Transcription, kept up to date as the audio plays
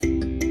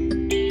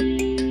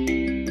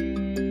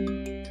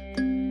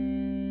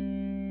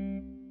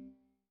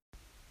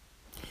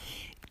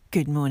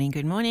Good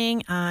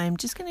morning. I'm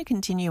just going to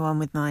continue on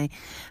with my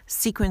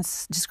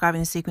sequence, describing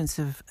the sequence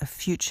of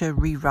future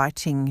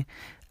rewriting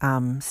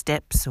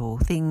steps or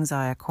things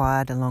I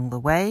acquired along the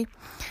way.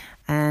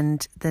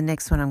 And the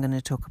next one I'm going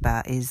to talk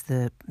about is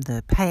the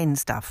pain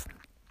stuff.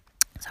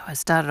 So I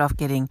started off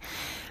getting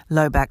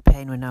low back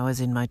pain when I was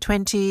in my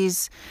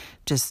 20s,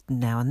 just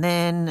now and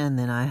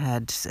then I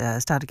had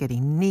started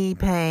getting knee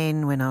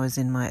pain when I was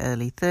in my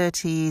early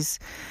 30s.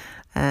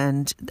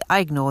 And I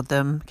ignored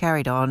them,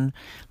 carried on.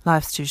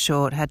 Life's too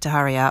short, had to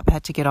hurry up,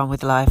 had to get on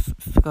with life,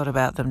 forgot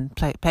about them,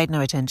 paid no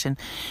attention.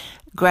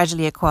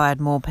 Gradually acquired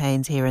more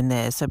pains here and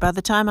there. So by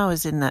the time I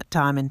was in that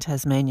time in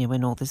Tasmania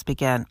when all this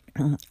began,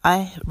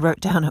 I wrote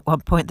down at one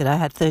point that I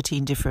had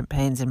 13 different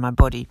pains in my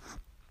body.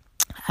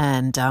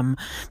 And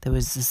there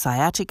was a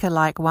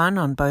sciatica-like one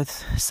on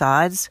both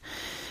sides,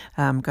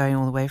 going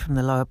all the way from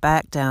the lower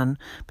back down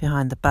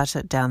behind the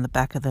buttock, down the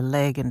back of the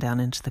leg and down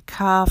into the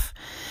calf.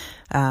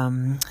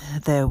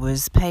 There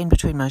was pain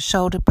between my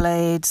shoulder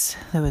blades.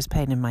 There was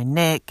pain in my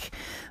neck.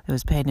 There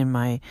was pain in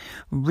my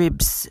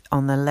ribs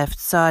on the left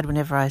side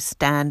whenever I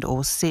stand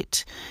or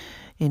sit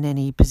in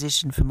any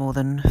position for more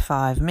than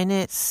 5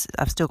 minutes.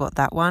 I've still got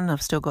that one.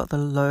 I've still got the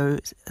low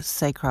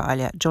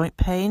sacroiliac joint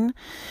pain.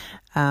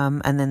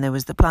 And then there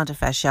was the plantar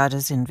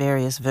fasciitis in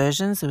various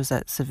versions. There was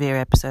that severe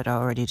episode I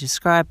already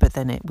described, but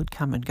then it would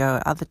come and go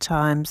at other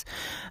times.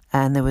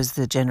 And there was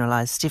the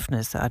generalized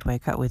stiffness that I'd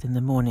wake up with in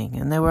the morning.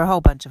 And there were a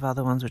whole bunch of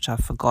other ones which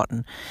I've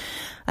forgotten.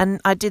 And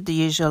I did the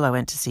usual. I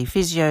went to see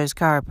physios,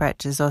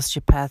 chiropractors,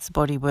 osteopaths,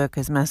 body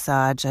workers,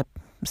 massage. I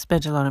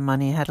spent a lot of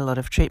money, had a lot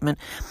of treatment.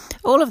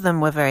 All of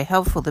them were very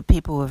helpful. The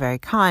people were very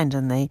kind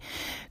and they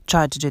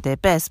tried to do their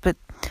best. But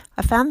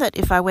I found that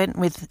if I went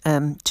with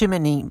too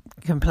many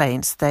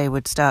complaints, they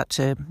would start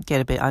to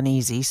get a bit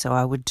uneasy. So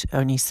I would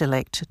only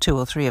select 2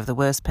 or 3 of the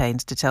worst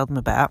pains to tell them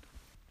about.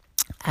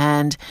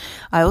 And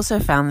I also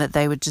found that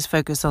they would just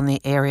focus on the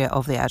area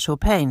of the actual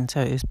pain.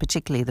 So it was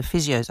particularly the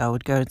physios. I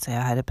would go and say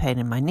I had a pain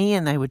in my knee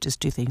and they would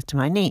just do things to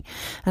my knee.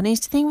 And I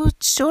used to think, well,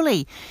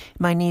 surely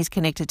my knee is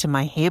connected to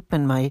my hip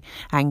and my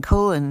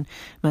ankle and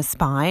my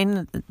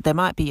spine. There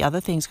might be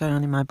other things going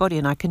on in my body.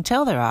 And I can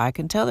tell there are. I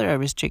can tell there are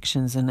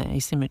restrictions and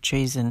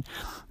asymmetries and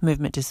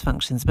movement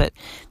dysfunctions. But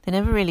they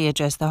never really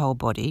address the whole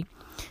body.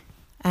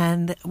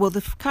 And, well,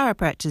 the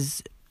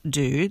chiropractors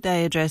do.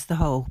 They address the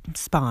whole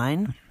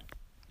spine.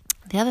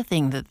 The other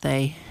thing that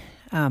they,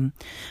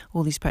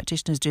 all these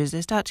practitioners do is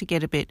they start to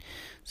get a bit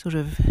sort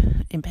of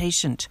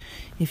impatient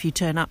if you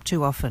turn up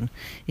too often,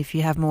 if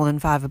you have more than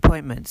 5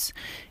 appointments.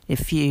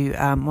 If you,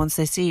 once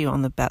they see you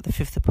on about the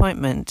 5th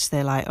appointment,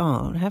 they're like,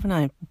 oh, haven't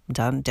I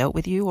dealt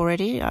with you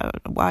already?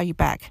 Why are you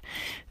back?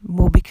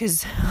 Well,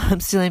 because I'm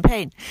still in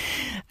pain.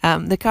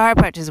 The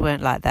chiropractors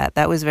weren't like that.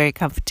 That was very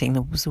comforting.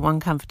 There was the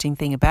one comforting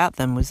thing about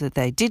them was that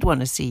they did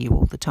want to see you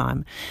all the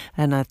time.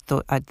 And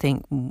I'd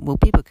think, well,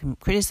 people can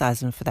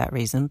criticize them for that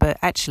reason, but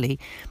actually,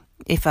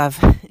 if I've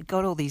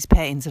got all these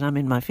pains and I'm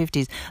in my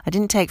 50s, I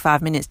didn't take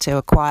 5 minutes to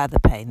acquire the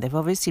pain. They've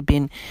obviously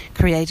been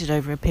created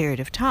over a period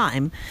of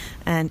time,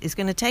 and it's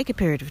going to take a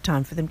period of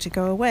time for them to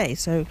go away.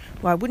 So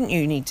why wouldn't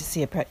you need to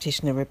see a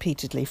practitioner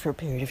repeatedly for a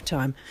period of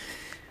time?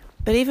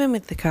 But even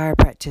with the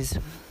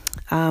chiropractors,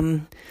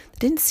 they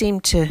didn't seem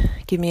to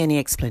give me any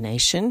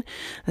explanation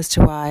as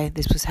to why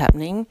this was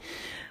happening.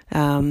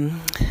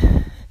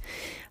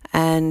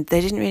 And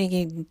they didn't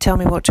really tell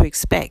me what to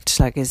expect.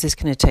 Like, is this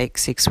going to take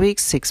 6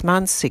 weeks, 6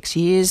 months, 6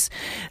 years?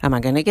 Am I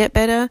going to get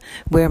better?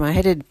 Where am I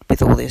headed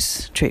with all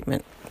this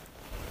treatment?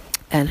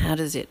 And how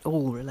does it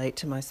all relate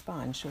to my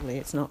spine? Surely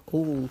it's not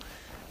all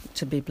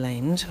to be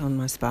blamed on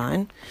my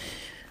spine.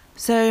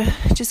 So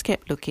I just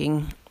kept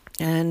looking.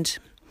 And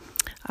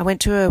I went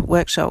to a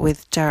workshop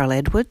with Darryl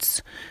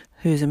Edwards,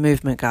 who's a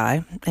movement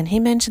guy. And he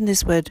mentioned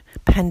this word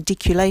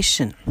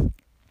pandiculation,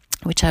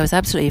 which I was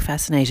absolutely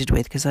fascinated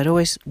with because I'd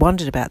always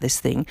wondered about this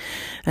thing.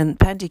 And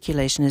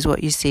pandiculation is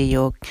what you see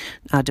your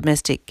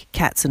domestic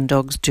cats and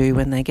dogs do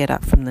when they get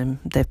up from them.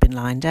 They've been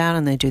lying down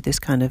and they do this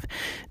kind of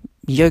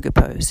yoga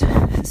pose,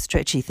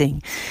 stretchy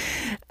thing,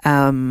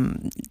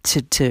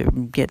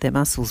 to get their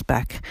muscles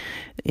back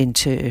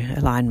into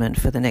alignment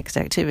for the next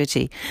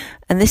activity.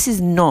 And this is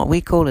not,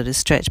 we call it a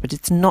stretch, but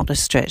it's not a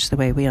stretch the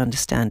way we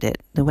understand it.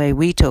 The way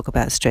we talk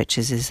about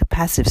stretches is a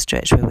passive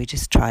stretch where we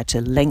just try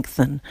to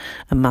lengthen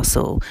a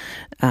muscle,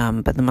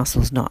 but the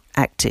muscle's not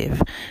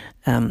active.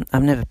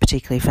 I've never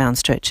particularly found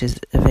stretches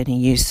of any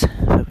use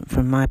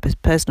from my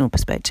personal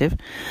perspective.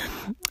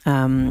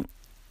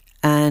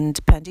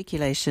 And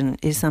pandiculation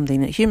is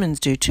something that humans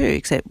do too,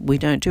 except we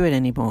don't do it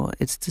anymore.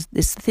 It's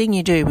the thing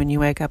you do when you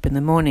wake up in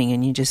the morning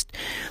and you just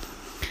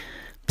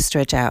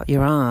stretch out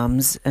your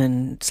arms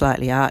and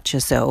slightly arch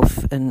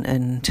yourself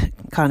and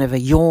kind of a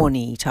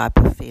yawny type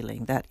of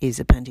feeling. That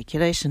is a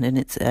pandiculation, and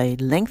it's a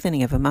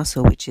lengthening of a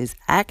muscle which is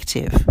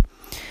active,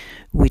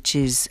 which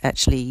is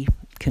actually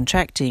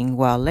contracting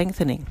while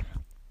lengthening.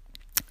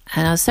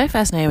 And I was so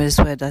fascinated with this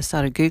word, I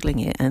started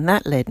Googling it, and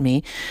that led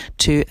me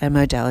to a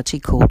modality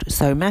called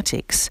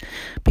somatics,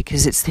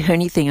 because it's the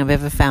only thing I've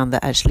ever found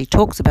that actually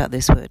talks about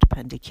this word,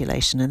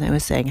 pandiculation, and they were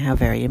saying how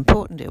very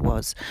important it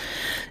was.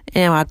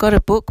 Now, I got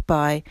a book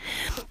by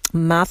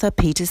Martha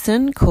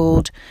Peterson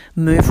called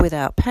Move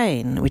Without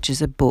Pain, which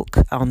is a book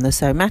on the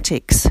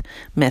somatics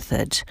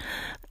method,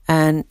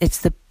 and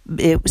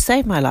it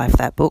saved my life,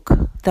 that book.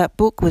 That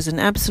book was an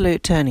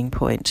absolute turning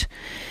point.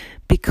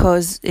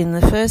 Because in the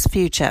first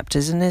few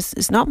chapters, and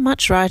there's not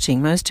much writing,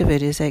 most of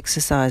it is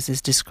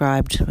exercises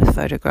described with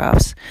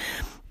photographs,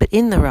 but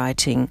in the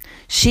writing,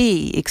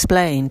 she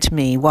explained to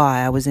me why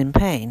I was in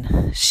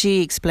pain.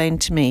 She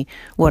explained to me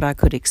what I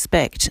could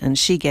expect, and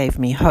she gave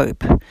me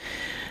hope.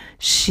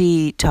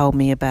 She told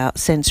me about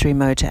sensory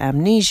motor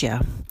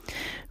amnesia,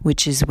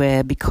 which is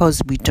where,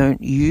 because we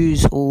don't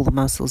use all the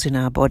muscles in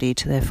our body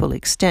to their full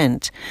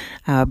extent,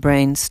 our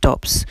brain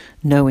stops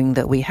knowing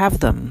that we have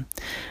them.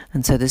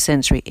 And so the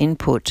sensory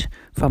input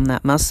from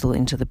that muscle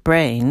into the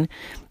brain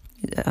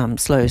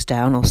slows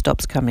down or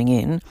stops coming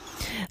in,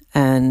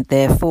 and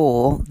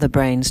therefore the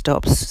brain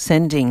stops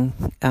sending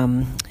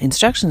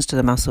instructions to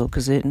the muscle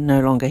because it no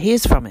longer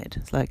hears from it.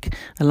 It's like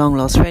a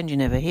long-lost friend you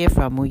never hear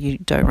from, or you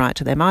don't write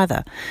to them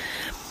either.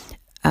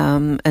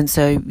 And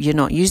so you're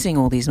not using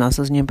all these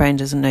muscles and your brain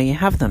doesn't know you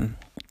have them.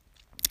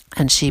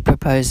 And she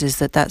proposes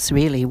that that's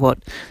really what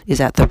is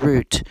at the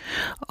root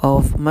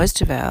of most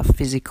of our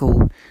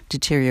physical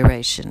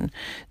deterioration.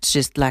 It's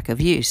just lack of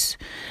use.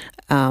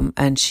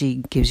 And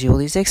she gives you all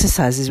these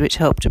exercises which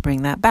help to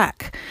bring that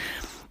back.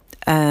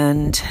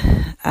 And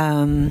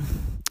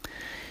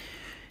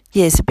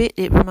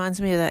it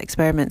reminds me of that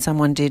experiment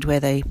someone did where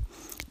they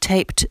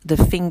taped the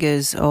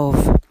fingers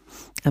of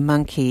a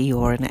monkey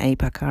or an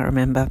ape, I can't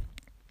remember,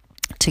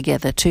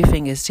 together, two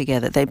fingers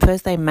together.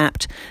 They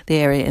mapped the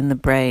area in the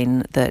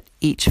brain that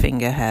each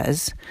finger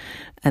has,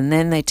 and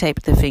then they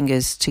taped the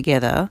fingers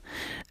together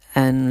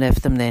and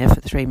left them there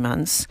for 3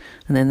 months,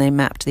 and then they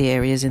mapped the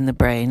areas in the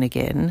brain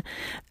again,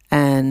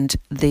 and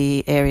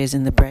the areas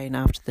in the brain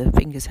after the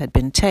fingers had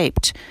been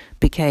taped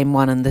became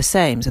one and the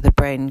same, so the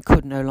brain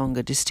could no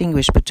longer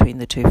distinguish between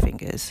the two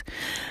fingers.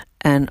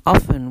 And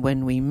often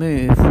when we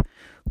move,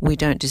 we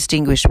don't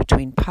distinguish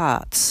between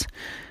parts.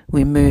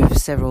 We move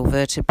several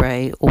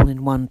vertebrae all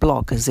in one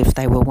block as if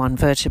they were one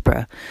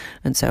vertebra.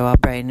 And so our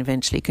brain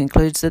eventually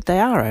concludes that they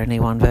are only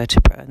one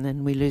vertebra. And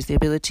then we lose the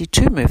ability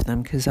to move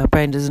them because our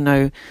brain doesn't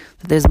know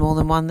that there's more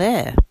than one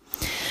there.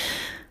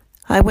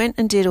 I went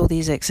and did all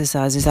these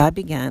exercises.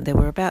 There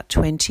were about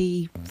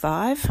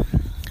 25.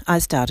 I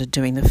started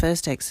doing the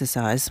first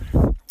exercise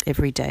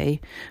every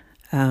day.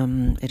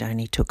 It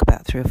only took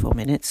about 3 or 4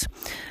 minutes,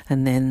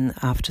 and then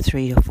after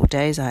 3 or 4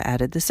 days I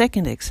added the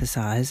second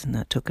exercise, and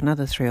that took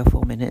another 3 or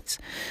 4 minutes,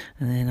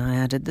 and then I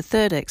added the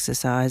third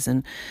exercise,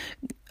 and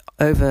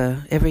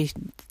over every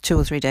 2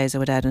 or 3 days I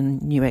would add a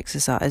new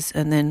exercise,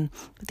 and then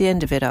at the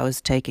end of it I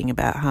was taking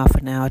about half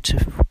an hour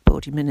to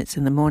 40 minutes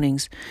in the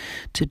mornings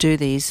to do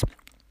these.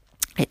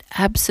 It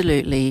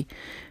absolutely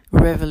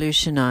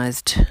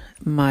revolutionized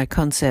my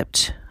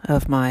concept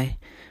of my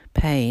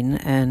pain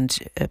and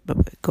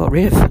got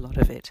rid of a lot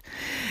of it.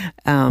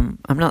 I'm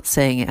not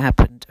saying it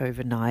happened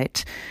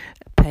overnight.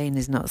 Pain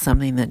is not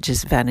something that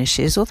just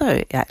vanishes,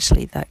 although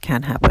actually that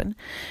can happen.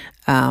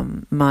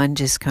 Mine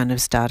just kind of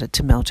started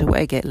to melt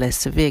away, get less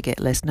severe, get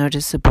less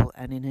noticeable,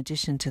 and in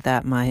addition to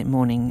that, my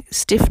morning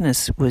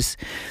stiffness was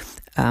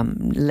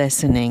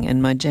lessening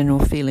and my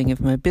general feeling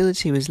of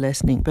mobility was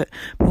lessening. But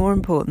more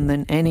important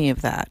than any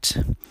of that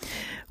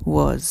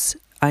was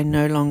I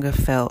no longer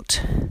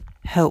felt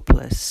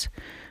helpless,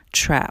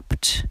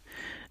 trapped,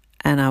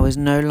 and I was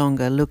no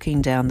longer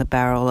looking down the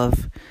barrel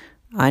of,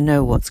 I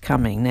know what's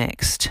coming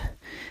next.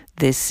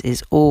 This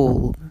is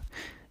all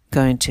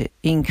going to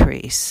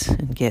increase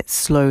and get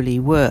slowly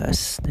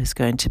worse. There's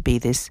going to be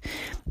this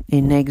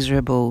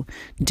inexorable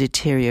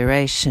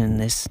deterioration,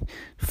 this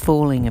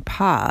falling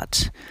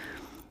apart.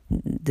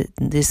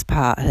 This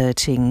part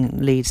hurting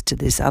leads to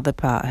this other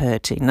part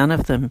hurting. None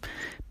of them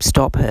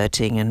stop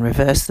hurting and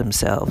reverse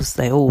themselves.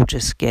 They all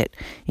just get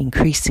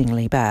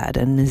increasingly bad,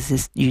 and there's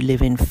this, you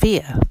live in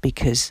fear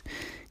because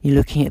you're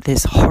looking at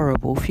this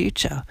horrible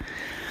future.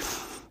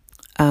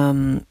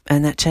 And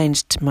that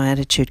changed my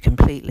attitude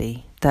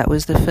completely. That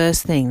was the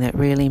first thing that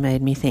really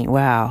made me think,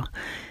 wow,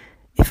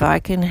 if I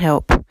can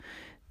help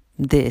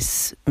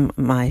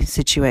my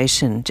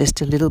situation just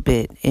a little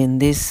bit in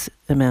this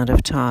amount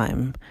of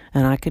time,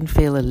 and I can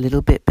feel a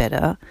little bit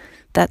better,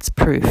 that's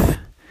proof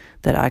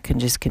that I can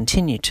just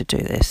continue to do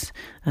this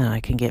and I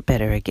can get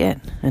better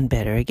again and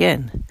better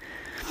again.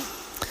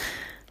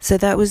 So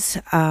that was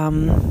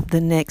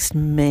the next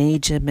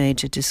major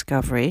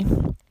discovery.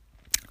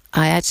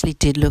 I actually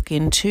did look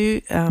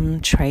into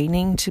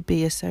training to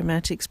be a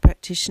somatics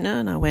practitioner,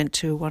 and I went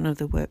to one of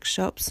the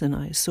workshops and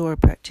I saw a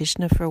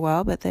practitioner for a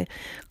while, but they're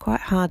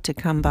quite hard to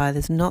come by.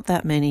 There's not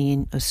that many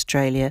in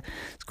Australia.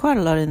 There's quite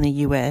a lot in the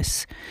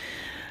US.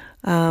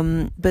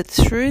 But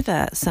through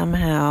that,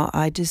 somehow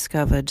I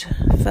discovered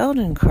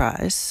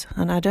Feldenkrais,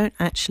 and I don't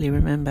actually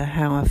remember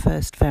how I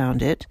first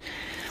found it.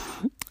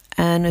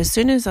 And as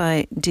soon as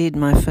I did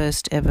my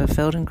first ever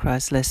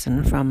Feldenkrais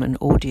lesson from an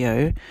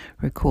audio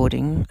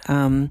recording,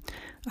 I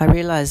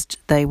realized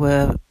they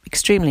were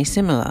extremely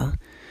similar,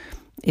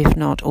 if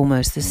not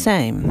almost the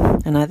same.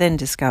 And I then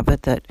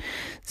discovered that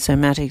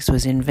somatics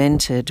was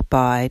invented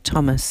by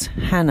Thomas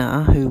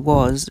Hanna, who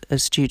was a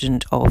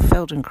student of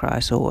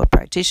Feldenkrais or a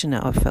practitioner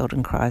of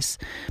Feldenkrais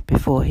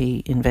before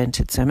he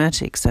invented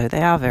somatics. So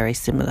they are very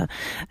similar.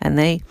 And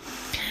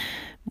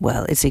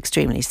it's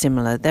extremely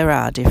similar. There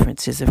are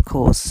differences, of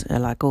course,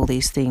 like all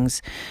these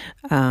things,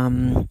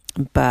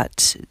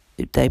 but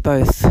they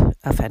both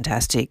are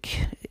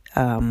fantastic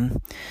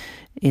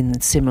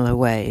in similar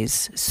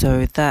ways.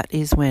 So that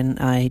is when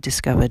I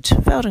discovered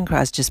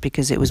Feldenkrais, just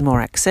because it was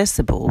more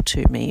accessible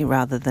to me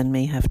rather than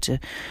me have to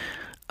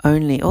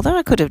although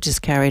I could have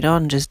just carried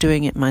on just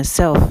doing it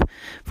myself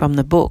from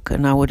the book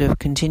and I would have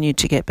continued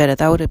to get better.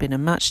 That would have been a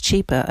much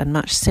cheaper and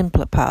much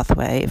simpler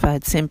pathway if I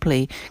had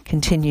simply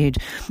continued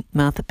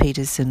Martha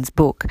Peterson's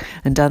book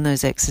and done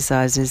those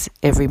exercises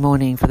every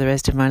morning for the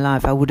rest of my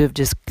life. I would have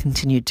just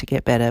continued to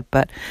get better,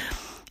 but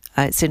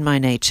it's in my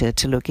nature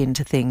to look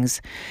into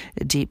things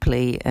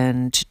deeply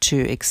and to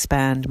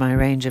expand my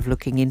range of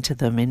looking into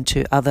them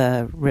into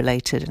other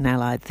related and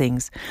allied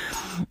things.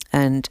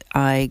 And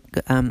a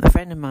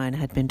friend of mine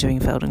had been doing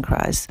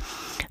Feldenkrais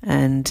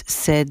and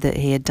said that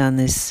he had done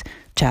this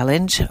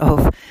challenge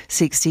of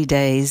 60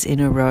 days in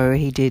a row.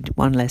 He did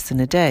one lesson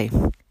a day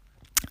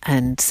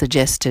and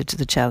suggested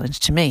the challenge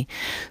to me.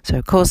 So,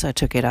 of course, I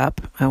took it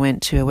up. I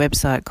went to a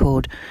website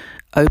called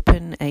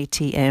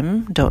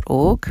openatm.org,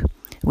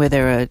 where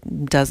there are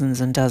dozens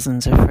and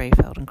dozens of free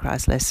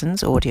Feldenkrais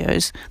lessons,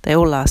 audios. They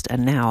all last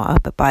an hour,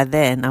 but by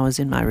then I was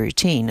in my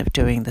routine of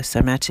doing the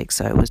somatics,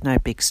 so it was no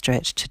big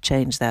stretch to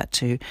change that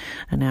to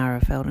an hour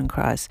of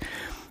Feldenkrais.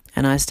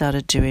 And I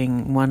started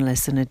doing one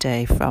lesson a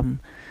day from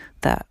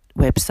that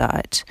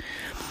website,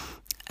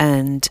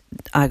 and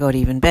I got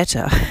even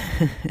better.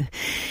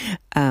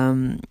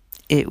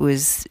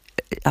 It's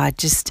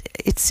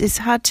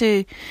hard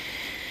to,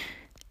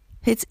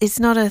 it's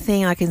not a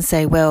thing I can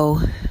say,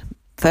 well,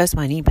 first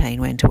my knee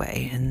pain went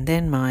away, and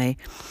then my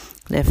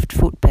left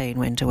foot pain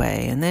went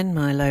away, and then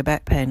my low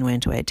back pain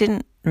went away. It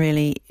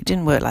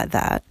didn't work like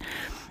that.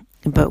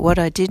 But what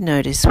I did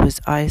notice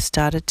was I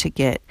started to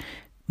get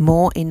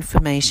more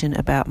information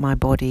about my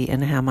body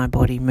and how my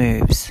body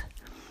moves.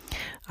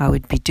 I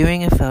would be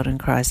doing a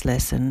Feldenkrais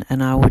lesson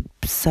and I would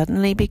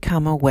suddenly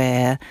become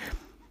aware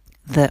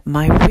that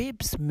my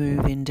ribs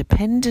move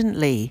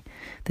independently.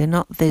 They're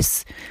not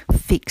this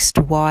fixed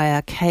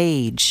wire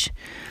cage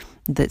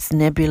that's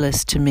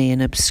nebulous to me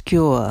and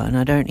obscure, and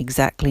I don't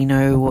exactly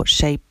know what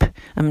shape,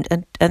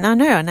 and I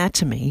know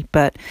anatomy,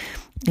 but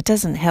it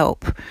doesn't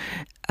help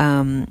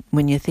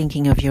when you're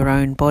thinking of your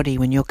own body,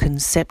 when you're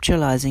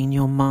conceptualizing in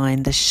your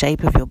mind the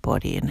shape of your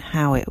body and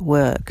how it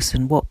works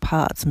and what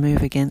parts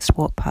move against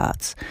what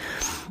parts.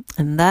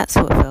 And that's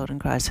what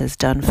Feldenkrais has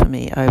done for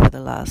me over the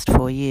last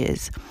 4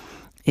 years,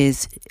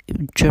 is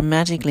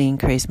dramatically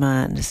increase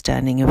my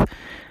understanding of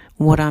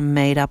what I'm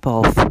made up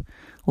of,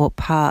 what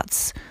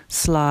parts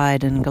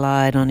slide and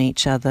glide on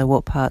each other,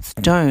 what parts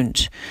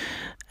don't,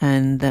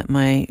 and that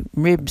my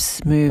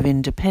ribs move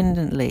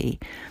independently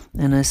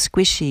and are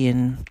squishy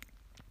and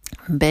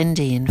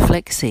bendy and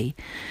flexy,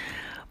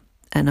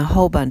 and a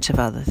whole bunch of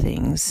other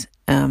things.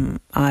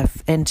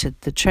 I've entered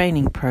the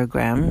training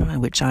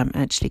program, which I'm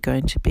actually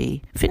going to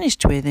be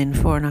finished with in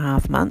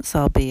 4.5 months.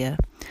 I'll be a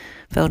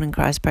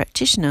Feldenkrais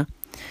practitioner.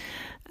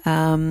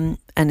 And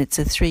it's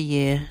a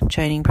 3-year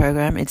training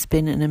program. It's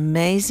been an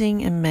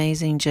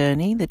amazing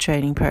journey, the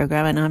training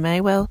program, and I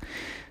may well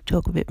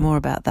talk a bit more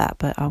about that,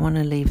 but I want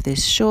to leave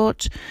this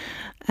short,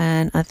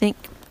 and I think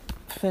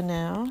for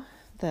now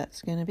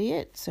that's going to be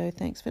it. So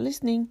thanks for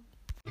listening.